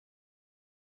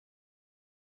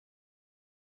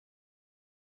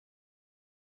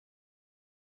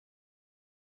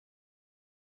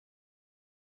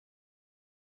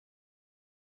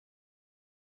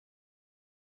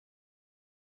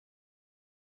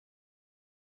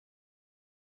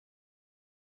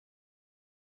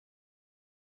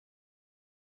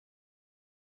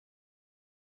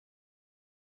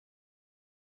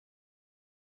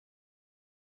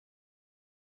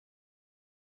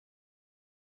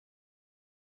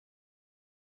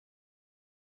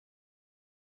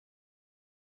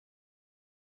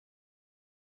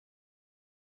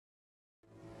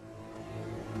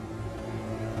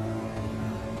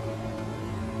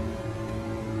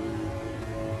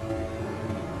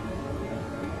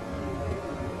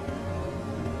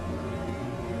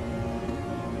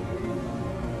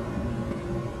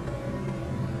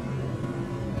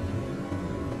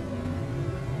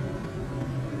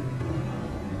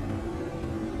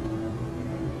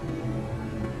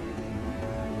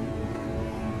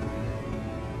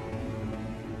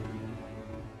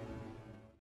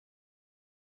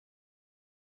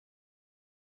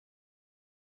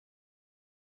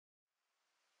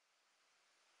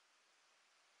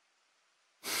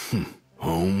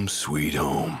Home sweet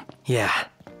home. Yeah,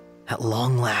 at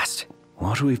long last.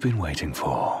 What we've been waiting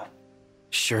for.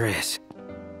 Sure is.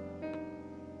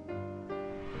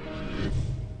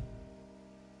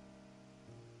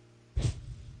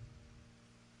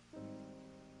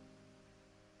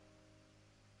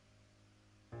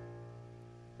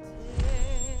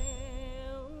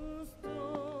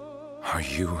 Are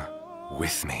you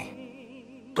with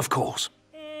me? Of course.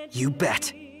 You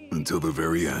bet. Until the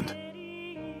very end.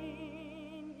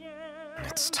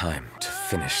 It's time to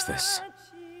finish this.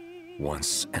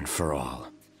 Once and for all.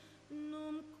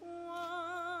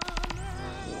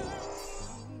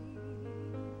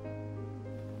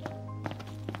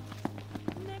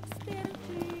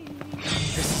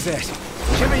 This is it.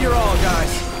 Give me your all,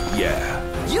 guys.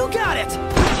 Yeah. You got it!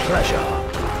 Pleasure.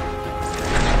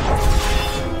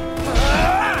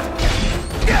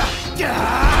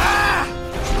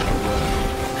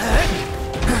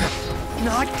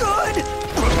 Not good!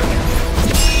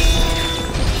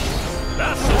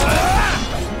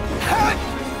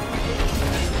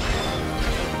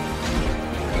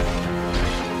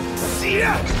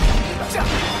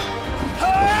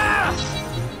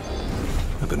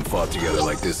 Haven't fought together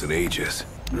like this in ages.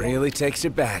 Really takes you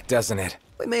back, doesn't it?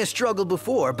 We may have struggled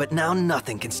before, but now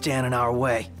nothing can stand in our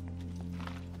way.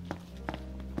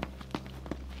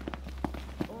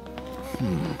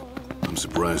 I'm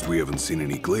surprised we haven't seen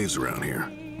any glaives around here.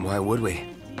 Why would we?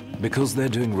 Because they're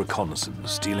doing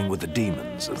reconnaissance, dealing with the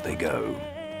demons as they go.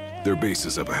 Their base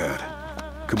is up ahead.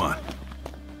 Come on.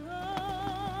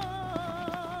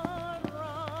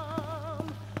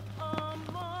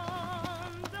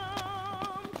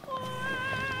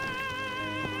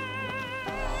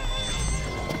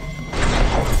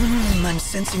 I'm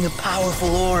sensing a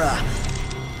powerful aura.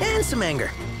 And some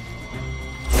anger.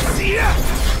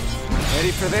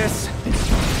 Ready for this?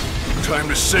 Time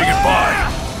to say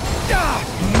goodbye.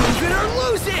 Move it or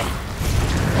lose it!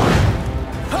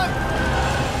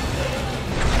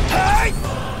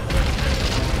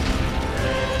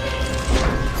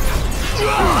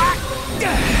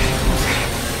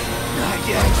 Not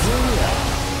yet.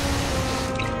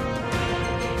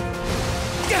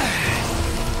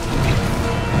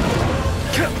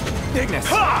 Ignis!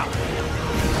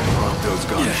 Those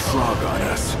gone frog on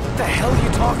us. What the hell are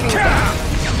you talking about?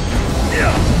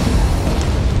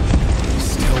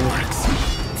 Still works.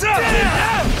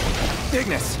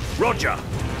 Ignis! Roger!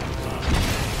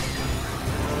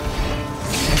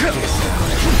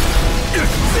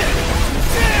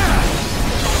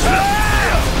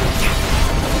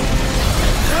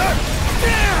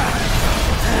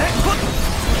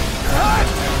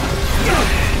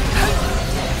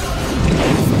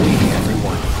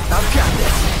 Everyone, I've got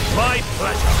this. My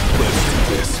pleasure. Let's do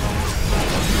this.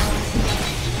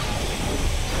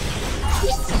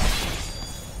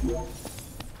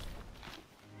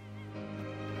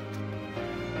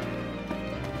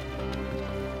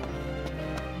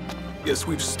 Guess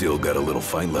we've still got a little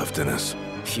fight left in us.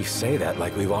 You say that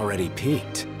like we've already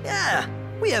peaked. Yeah,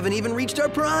 we haven't even reached our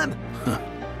prime.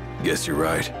 Guess you're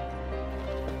right.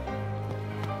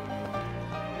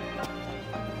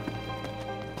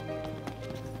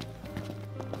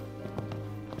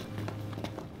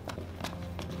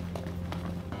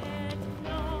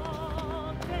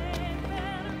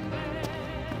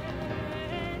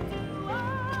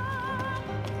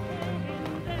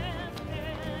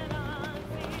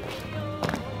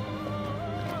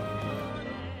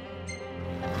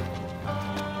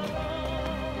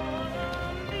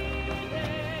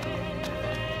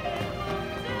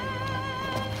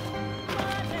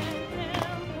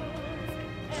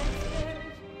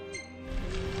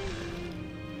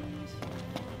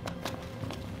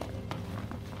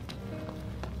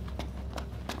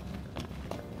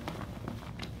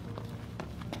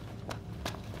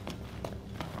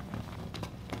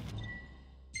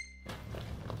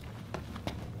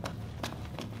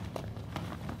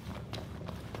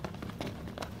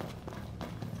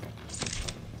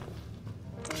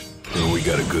 We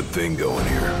got a good thing going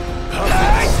here.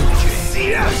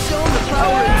 Show them the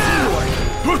power of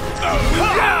teamwork.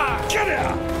 Get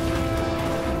out!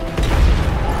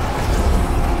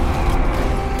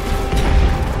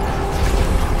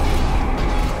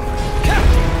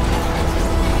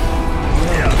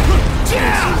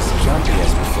 Jumpy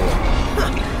as before.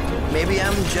 Maybe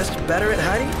I'm just better at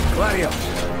hiding? Gladio.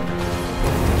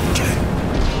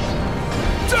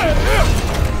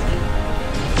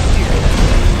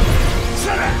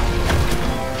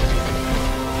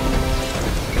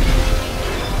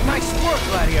 Nice work,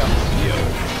 Gladio.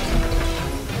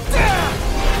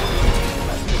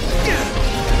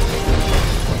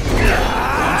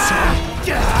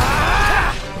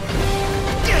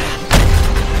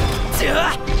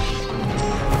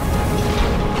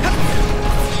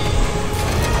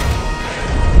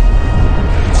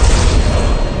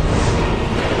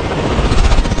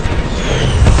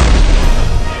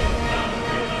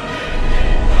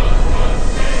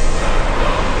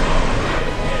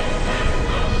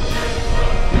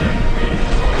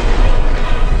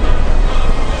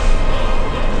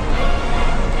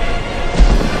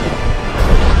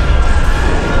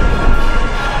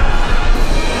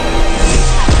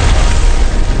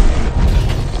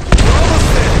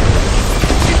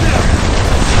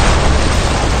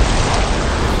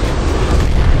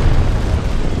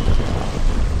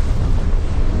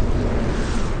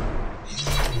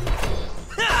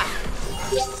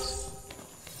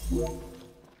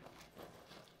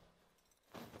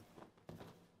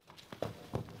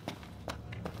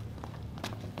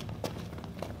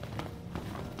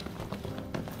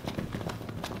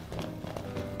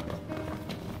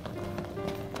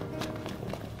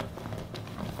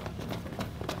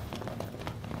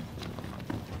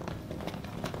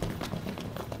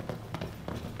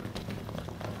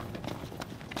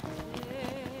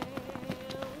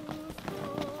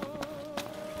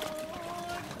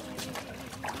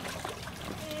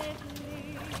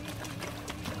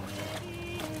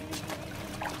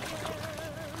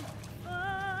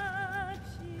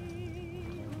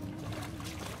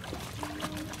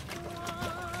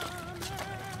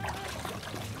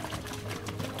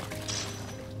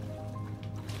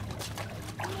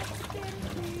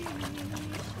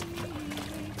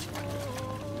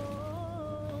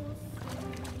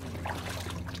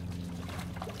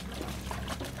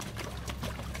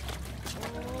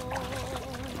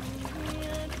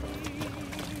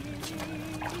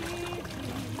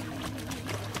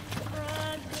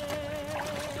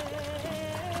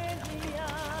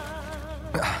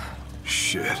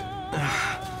 shit.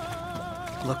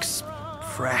 Looks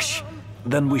fresh.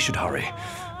 Then we should hurry.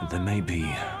 There may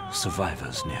be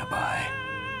survivors nearby.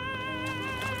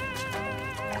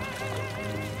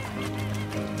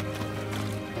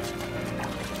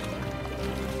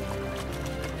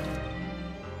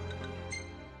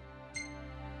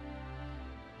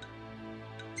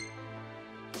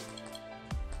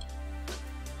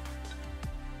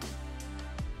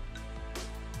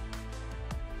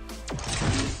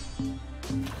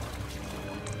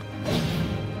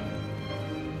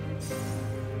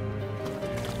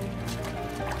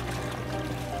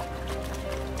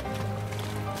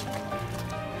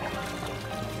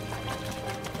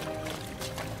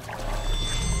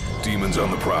 Demons on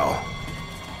the prowl.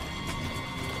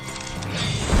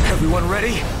 Everyone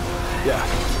ready? Yeah,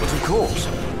 but of course.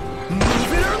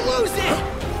 Move it or lose it!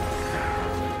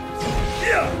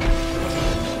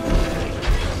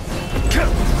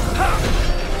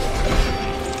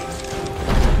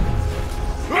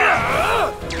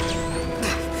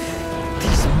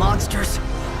 These monsters!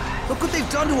 Look what they've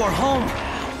done to our home!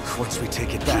 Once we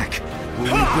take it back,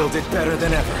 we'll rebuild it better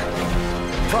than ever.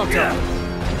 Pronto!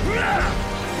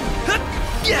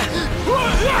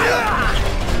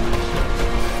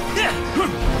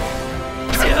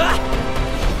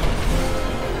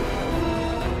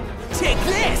 Take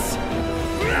this!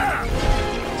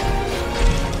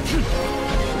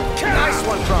 Nice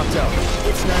one, Pronto!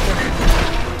 It's nothing.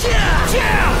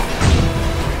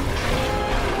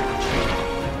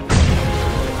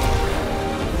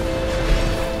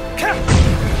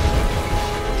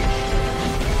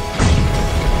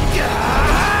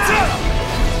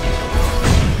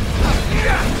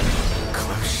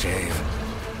 Close shave.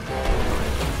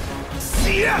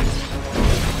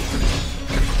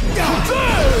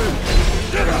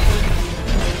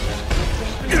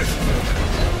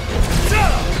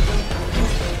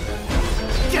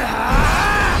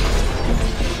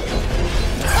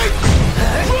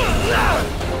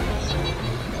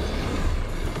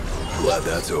 Glad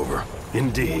that's over.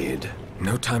 Indeed.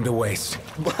 No time to waste.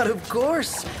 But of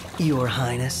course, Your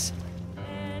Highness.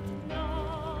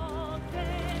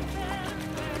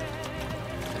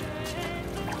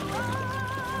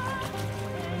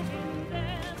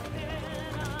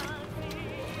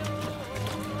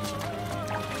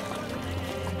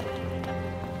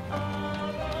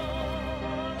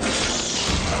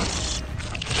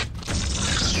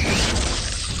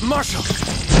 Marshal!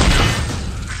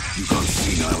 You gone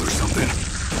senile or something?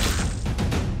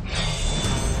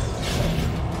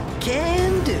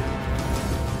 Can do.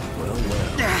 Well,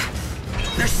 well.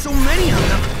 There's so many of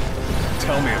them.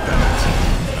 Tell me about it.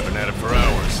 Haven't had it for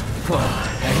hours. Well,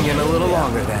 hang in a little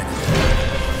longer then.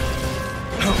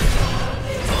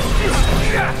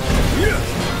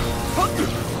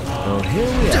 Oh, here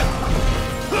we are.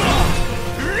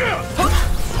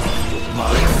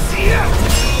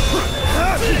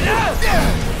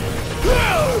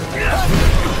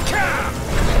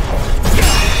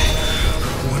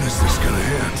 When is this gonna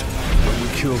end? When we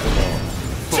kill them all.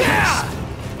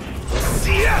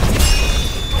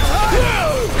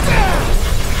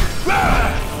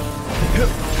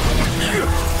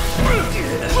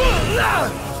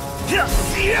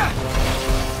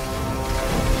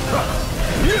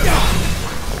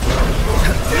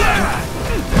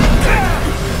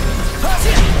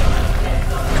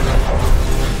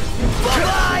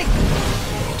 Bye-bye!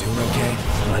 You doing okay?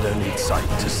 I don't need sight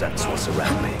to sense what's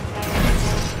around me.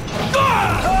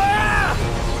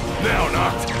 Now,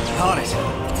 Noctis! On it!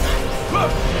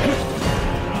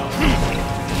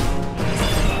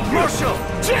 Marshal!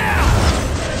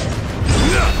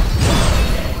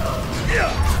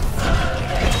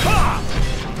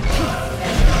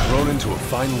 Grown into a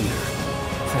fine leader.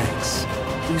 Thanks.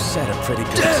 You set a pretty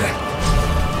good example.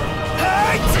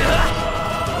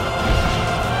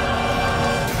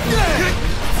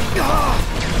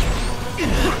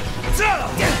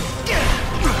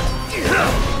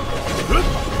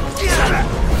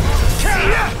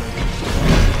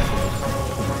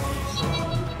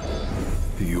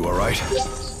 You alright?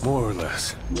 More or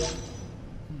less.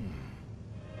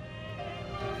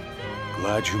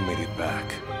 Glad you made it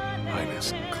back,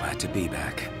 Highness. Glad to be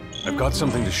back. I've got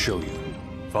something to show you.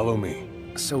 Follow me.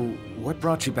 So, what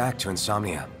brought you back to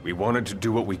Insomnia? We wanted to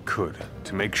do what we could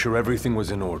to make sure everything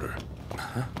was in order.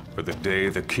 For the day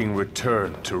the king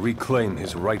returned to reclaim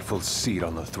his rightful seat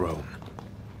on the throne.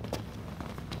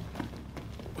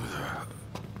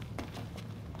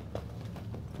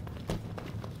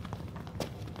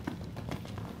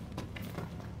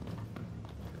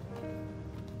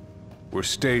 We're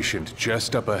stationed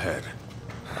just up ahead.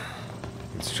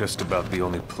 It's just about the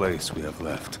only place we have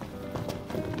left.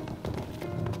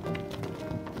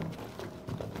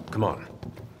 Come on.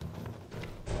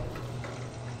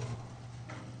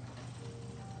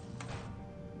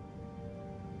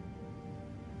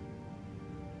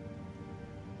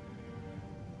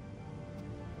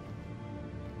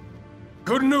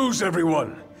 Good news,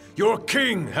 everyone! Your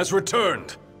king has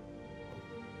returned!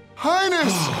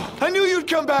 Highness! I knew you'd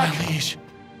come back! My liege.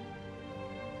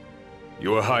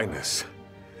 Your Highness,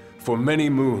 for many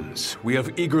moons, we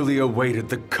have eagerly awaited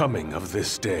the coming of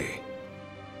this day.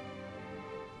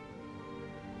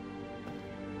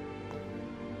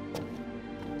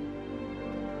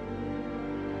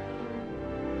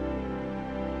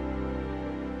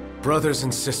 Brothers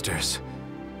and sisters,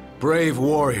 brave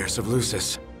warriors of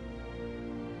Lucis.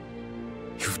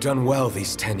 You've done well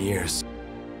these 10 years.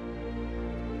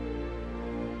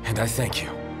 And I thank you.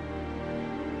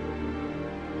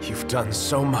 You've done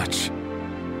so much.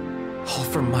 All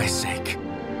for my sake.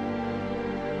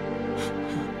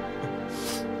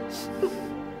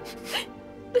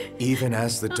 Even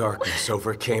as the darkness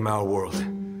overcame our world,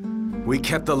 we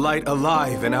kept the light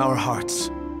alive in our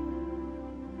hearts.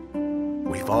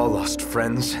 We've all lost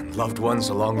friends and loved ones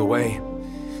along the way,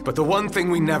 but the one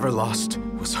thing we never lost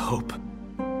was hope.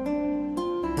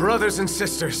 Brothers and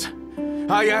sisters,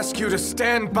 I ask you to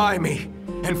stand by me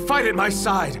and fight at my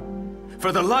side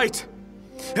for the light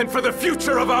and for the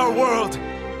future of our world.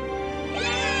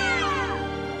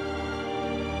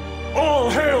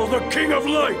 All hail the King of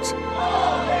Light!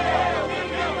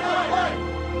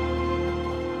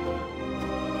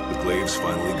 The Glaive's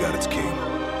finally got its king.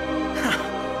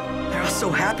 They're all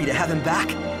so happy to have him back.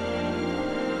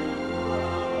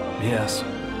 Yes,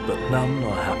 but none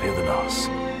are happier than us.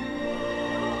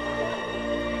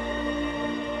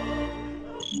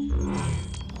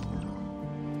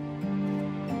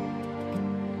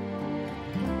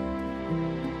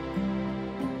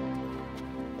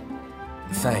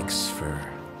 Thanks for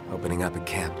opening up a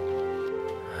camp.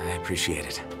 I appreciate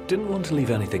it. Didn't want to leave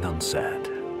anything unsaid.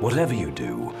 Whatever you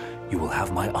do, you will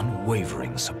have my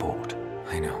unwavering support.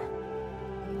 I know.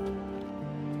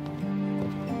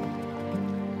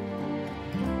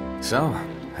 So,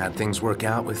 how'd things work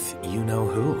out with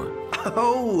you-know-who?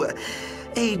 Oh,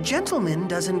 a gentleman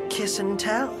doesn't kiss and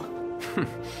tell.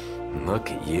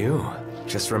 Look at you.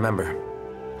 Just remember,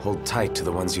 hold tight to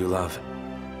the ones you love.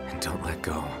 And don't let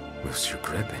go. Lose your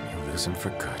grip and you lose them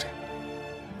for good.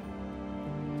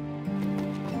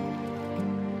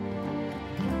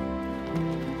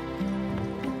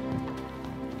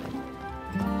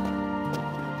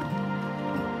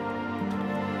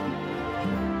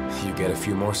 You get a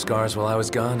few more scars while I was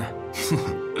gone?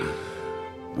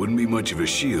 Wouldn't be much of a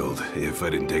shield if I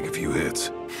didn't take a few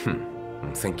hits.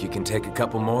 Think you can take a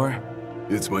couple more?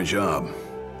 It's my job.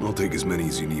 I'll take as many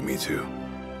as you need me to.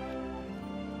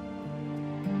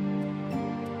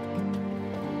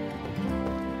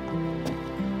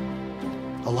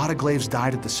 A lot of Glaives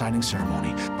died at the signing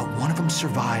ceremony, but one of them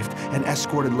survived and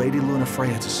escorted Lady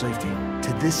Lunafreya to safety.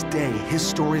 To this day, his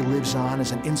story lives on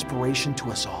as an inspiration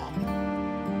to us all.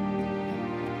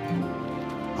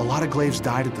 A lot of Glaives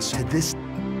died at the to this.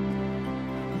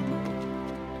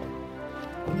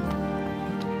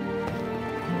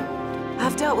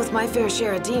 I've dealt with my fair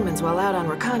share of demons while out on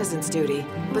reconnaissance duty,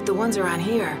 but the ones around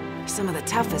here are some of the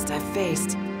toughest I've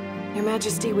faced. Your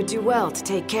Majesty would do well to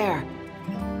take care.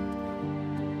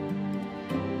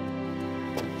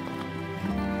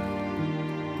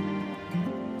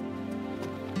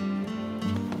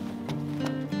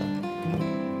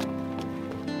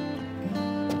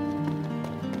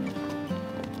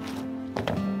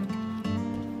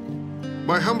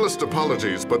 My humblest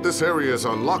apologies, but this area is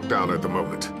on lockdown at the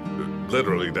moment.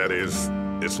 Literally, that is,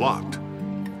 it's locked.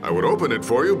 I would open it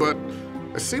for you, but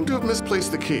I seem to have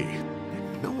misplaced the key.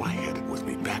 I know I had it with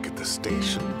me back at the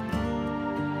station.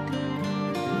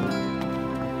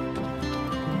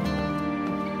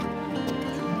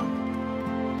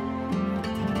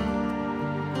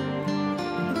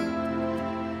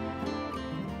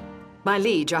 My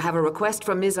liege, I have a request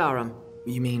from Ms. Aram.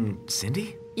 You mean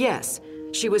Cindy? Yes.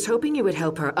 She was hoping you would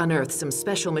help her unearth some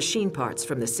special machine parts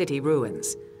from the city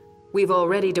ruins. We've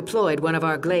already deployed one of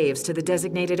our glaives to the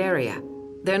designated area.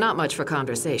 They're not much for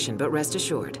conversation, but rest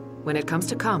assured, when it comes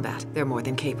to combat, they're more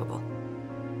than capable.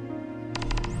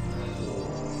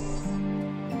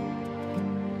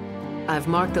 I've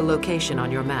marked the location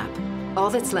on your map. All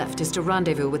that's left is to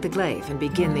rendezvous with the glaive and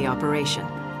begin the operation.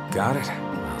 Got it.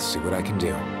 I'll see what I can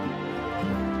do.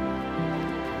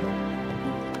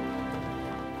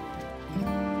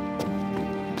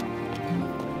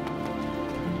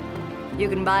 You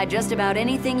can buy just about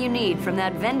anything you need from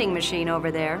that vending machine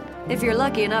over there. If you're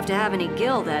lucky enough to have any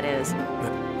gil, that is.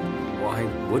 Why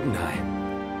wouldn't I?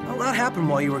 A lot happened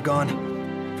while you were gone.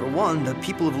 For one, the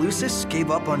people of Lucis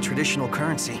gave up on traditional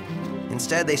currency.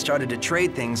 Instead, they started to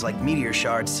trade things like meteor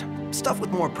shards, stuff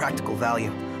with more practical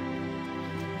value.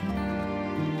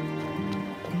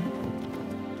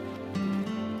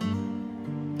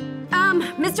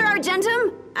 Mr.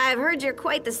 Argentum? I've heard you're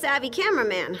quite the savvy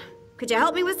cameraman. Could you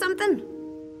help me with something?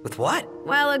 With what?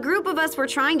 Well, a group of us were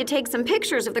trying to take some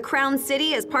pictures of the Crown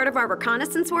City as part of our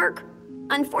reconnaissance work.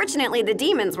 Unfortunately, the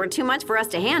demons were too much for us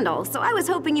to handle, so I was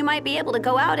hoping you might be able to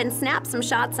go out and snap some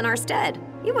shots in our stead.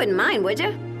 You wouldn't mind, would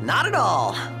you? Not at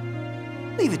all.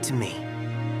 Leave it to me.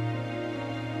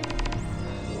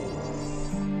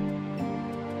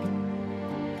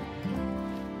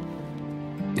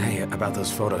 Hey, about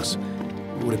those photos.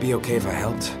 Would it be okay if I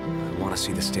helped? I want to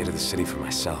see the state of the city for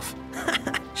myself.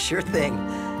 Sure thing.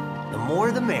 The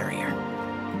more the merrier.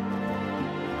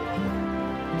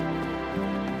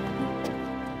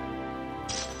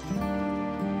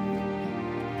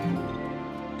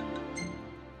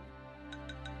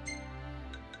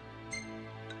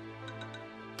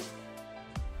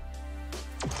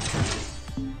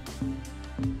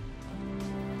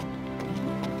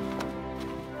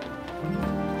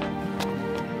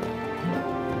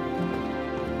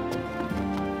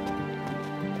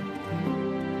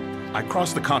 I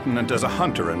crossed the continent as a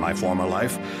hunter in my former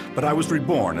life, but I was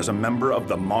reborn as a member of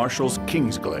the Marshal's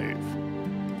Kingsglaive.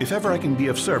 If ever I can be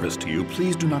of service to you,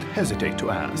 please do not hesitate to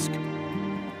ask.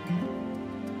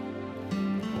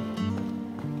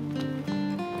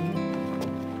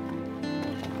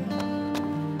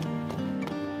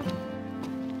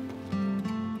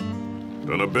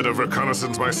 Done a bit of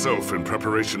reconnaissance myself in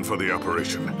preparation for the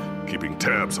operation. Keeping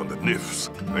tabs on the Nifs.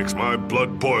 Makes my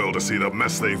blood boil to see the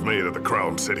mess they've made of the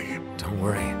Crown City. Don't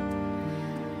worry.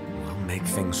 We'll make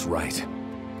things right.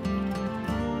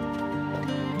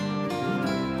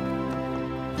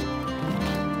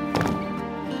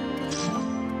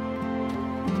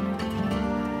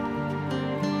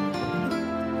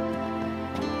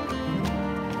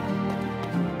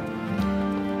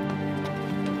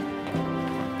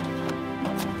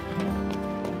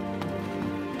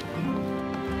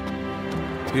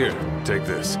 Here, take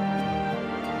this.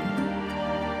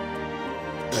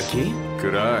 A key?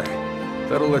 Good eye.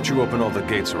 That'll let you open all the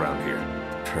gates around here.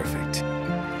 Perfect.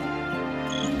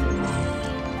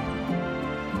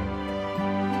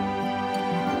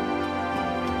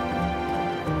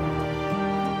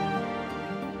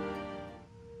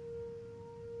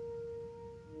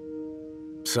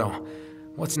 So,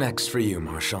 what's next for you,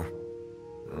 Marshal?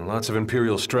 Lots of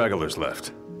Imperial stragglers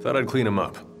left. Thought I'd clean them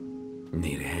up.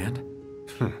 Need a hand?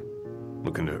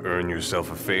 Looking to earn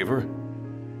yourself a favor?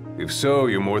 If so,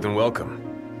 you're more than welcome.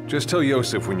 Just tell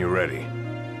Yosef when you're ready.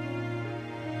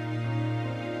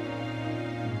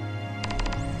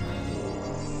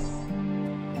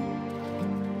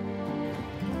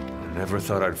 I never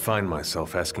thought I'd find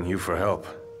myself asking you for help.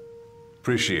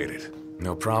 Appreciate it.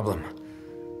 No problem.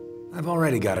 I've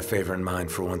already got a favor in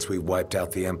mind for once we've wiped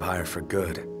out the Empire for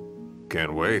good.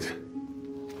 Can't wait.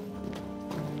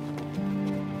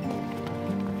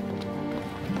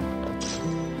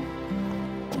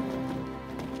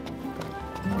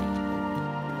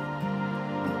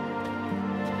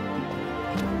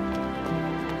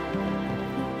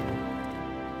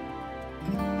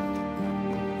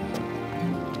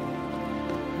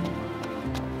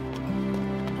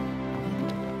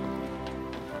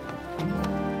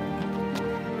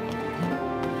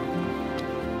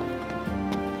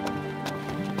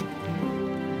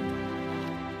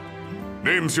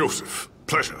 Name's Yosef.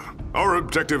 Pleasure. Our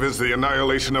objective is the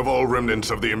annihilation of all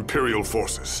remnants of the Imperial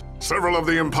forces. Several of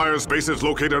the Empire's bases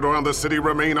located around the city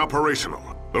remain operational.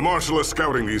 The Marshal is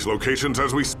scouting these locations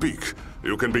as we speak.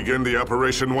 You can begin the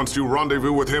operation once you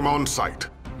rendezvous with him on site.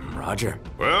 Roger.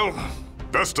 Well,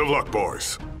 best of luck,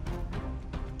 boys.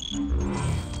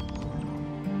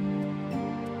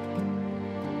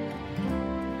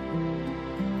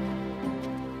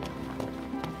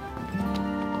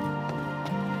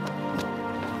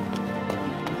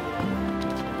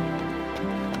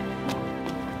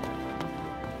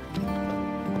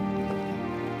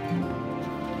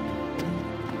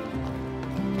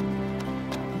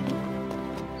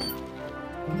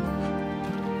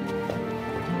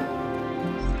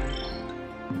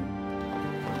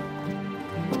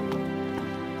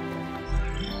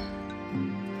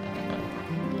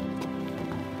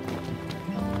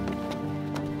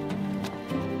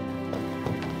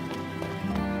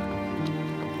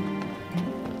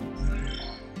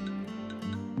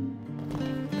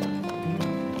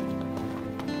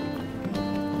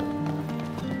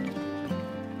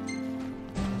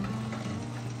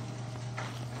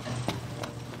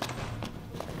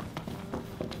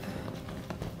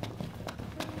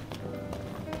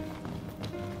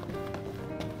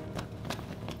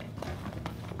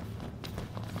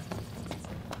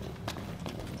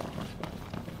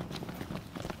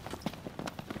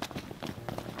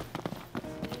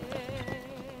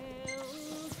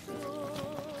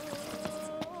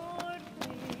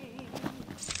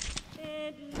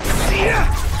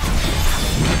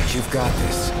 I've got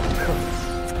this.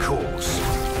 Of course.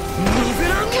 Move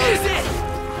it or lose it!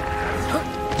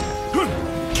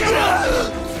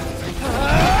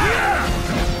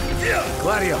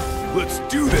 Gladio, let's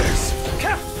do this!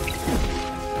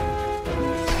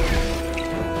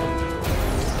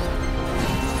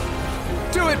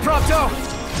 Do it, Prompto!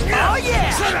 Oh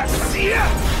yeah!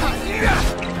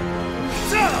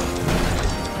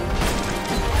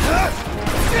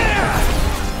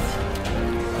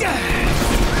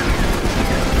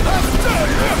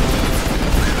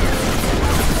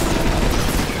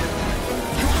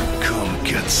 Come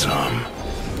get some.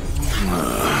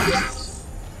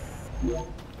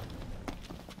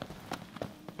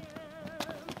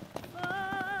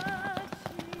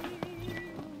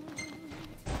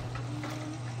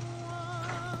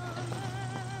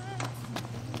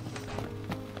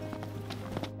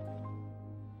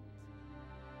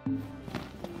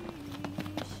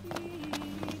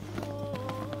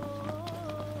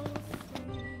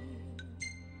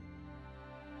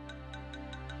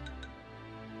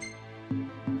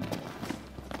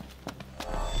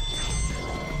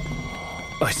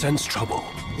 I sense trouble.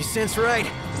 You sense right.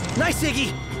 Nice,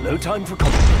 Iggy! No time for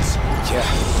compliments. Yeah,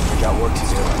 we got work to do.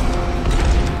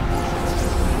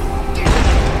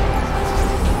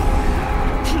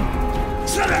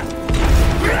 Shut up!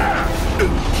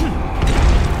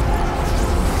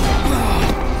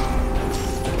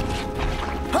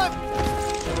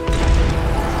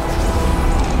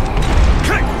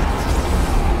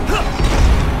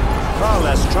 Far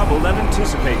less trouble than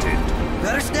anticipated.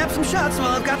 Better snap some shots while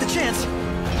I've got the chance.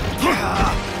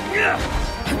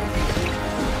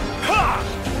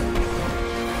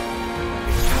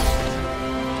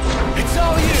 It's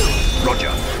all you!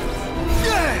 Roger.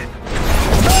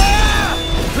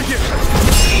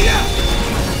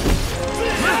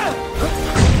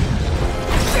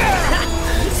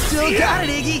 Still got it,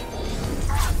 Iggy!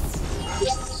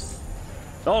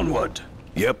 Onward.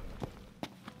 Yep.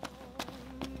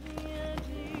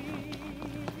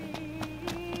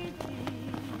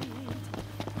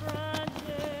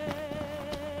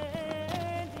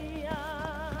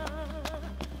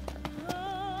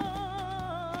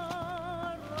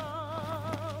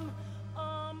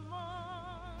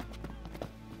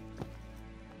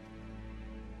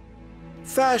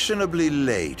 Fashionably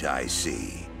late, I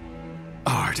see.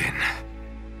 Ardyn.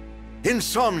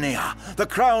 Insomnia, the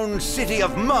crowned city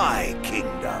of my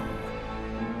kingdom.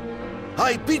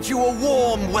 I bid you a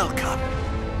warm welcome.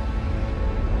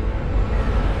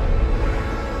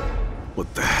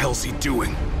 What the hell's he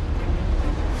doing?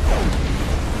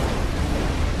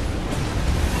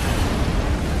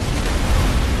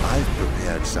 I've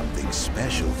prepared something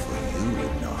special for you,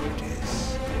 Noctis.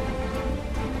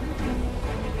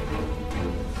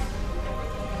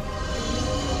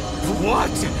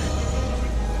 What?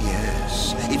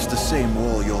 Yes, it's the same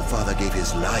wall your father gave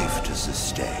his life to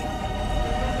sustain.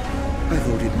 I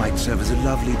thought it might serve as a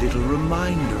lovely little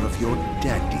reminder of your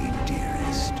daddy,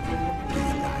 dearest. Do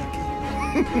you like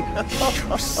it?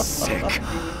 You're sick.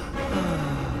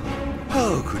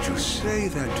 How could you say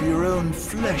that to your own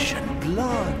flesh and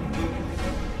blood?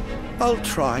 I'll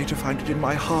try to find it in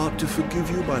my heart to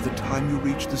forgive you by the time you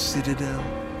reach the Citadel.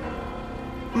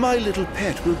 My little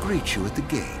pet will greet you at the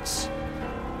gates.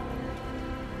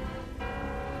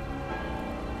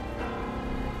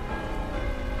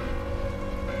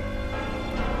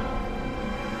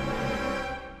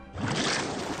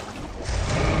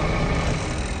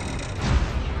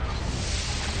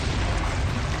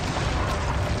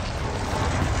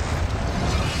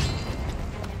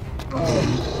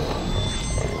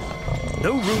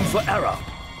 No room for error.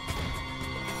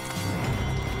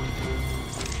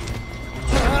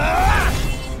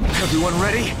 Everyone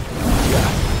ready? Yeah,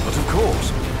 but of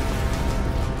course.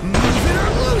 Move it or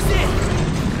lose it!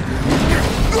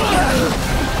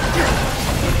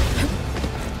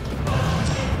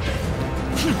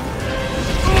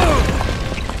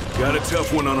 Got a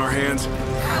tough one on our hands.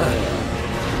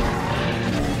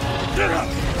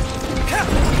 Gladio.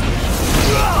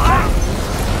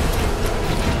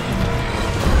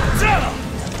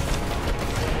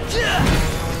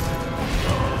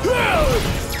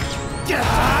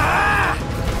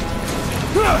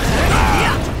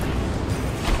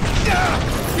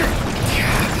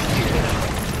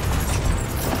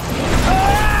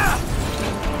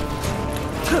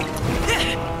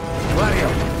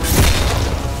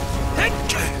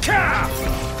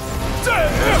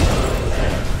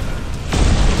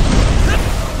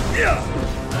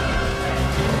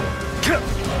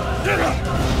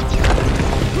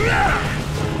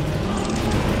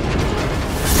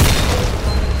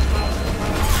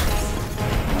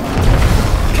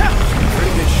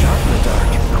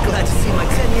 glad to see my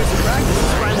 10 years of practice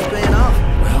is finally paying off.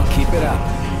 Well, keep it up.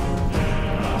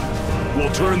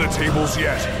 We'll turn the tables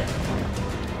yet.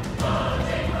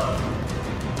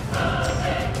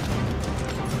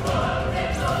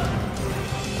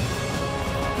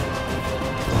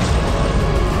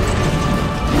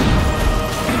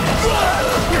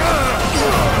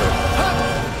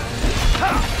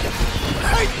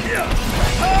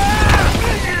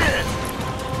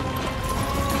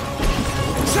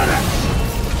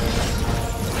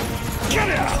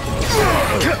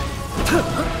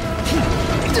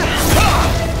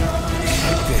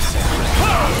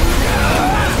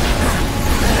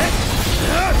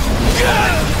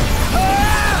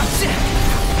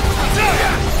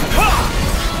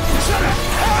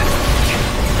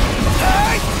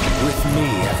 With me,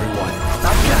 everyone.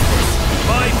 I've got this.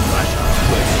 My pleasure.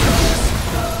 Let's do this.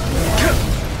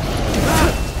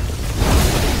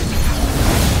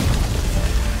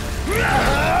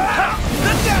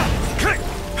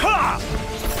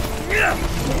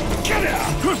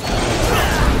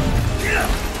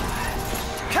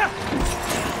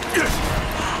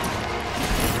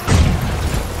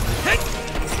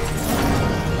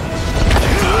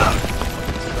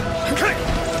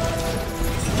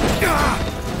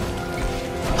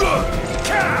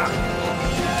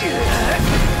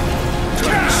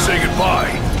 Say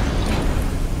goodbye.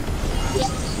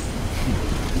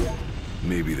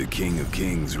 Maybe the King of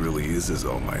Kings really is as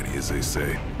almighty as they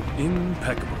say.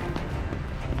 Impeccable.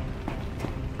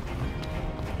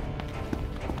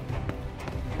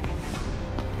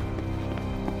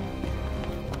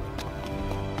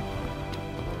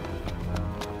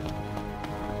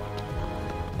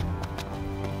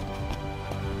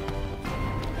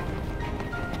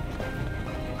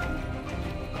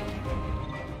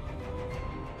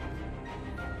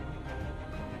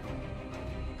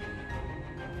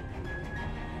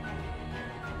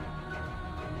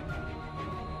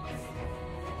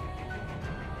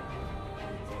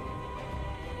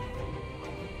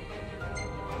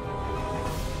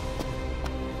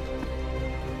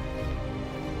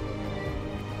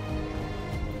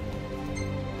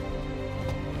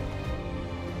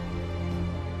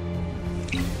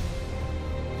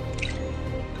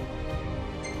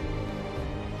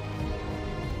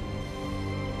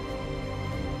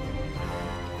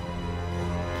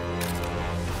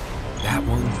 That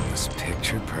one was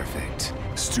picture perfect.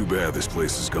 It's too bad this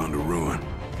place has gone to ruin.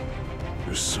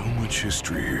 There's so much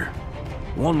history here.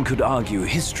 One could argue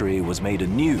history was made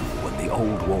anew when the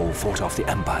old wall fought off the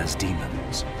Empire's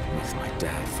demons. With my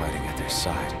dad fighting at their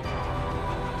side.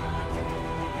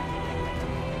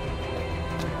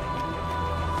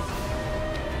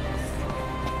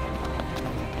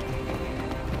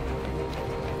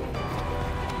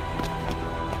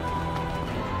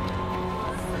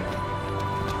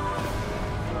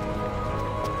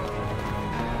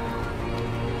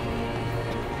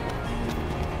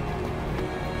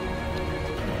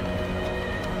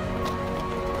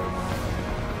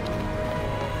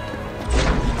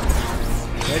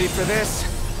 Ready for this?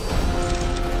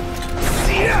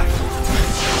 See ya!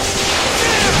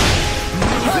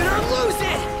 Move it or lose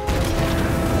it!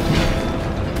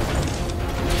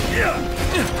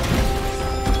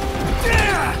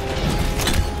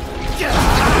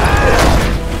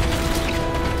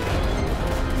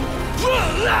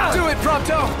 Do it,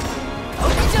 Prompto!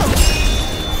 Okey doke!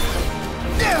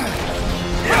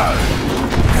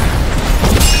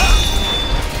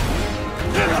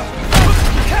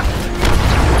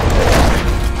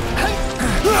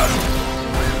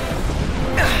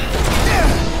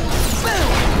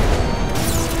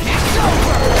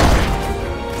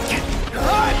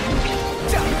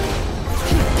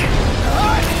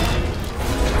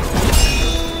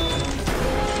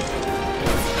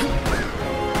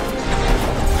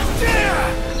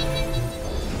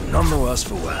 None the worse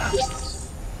for wear.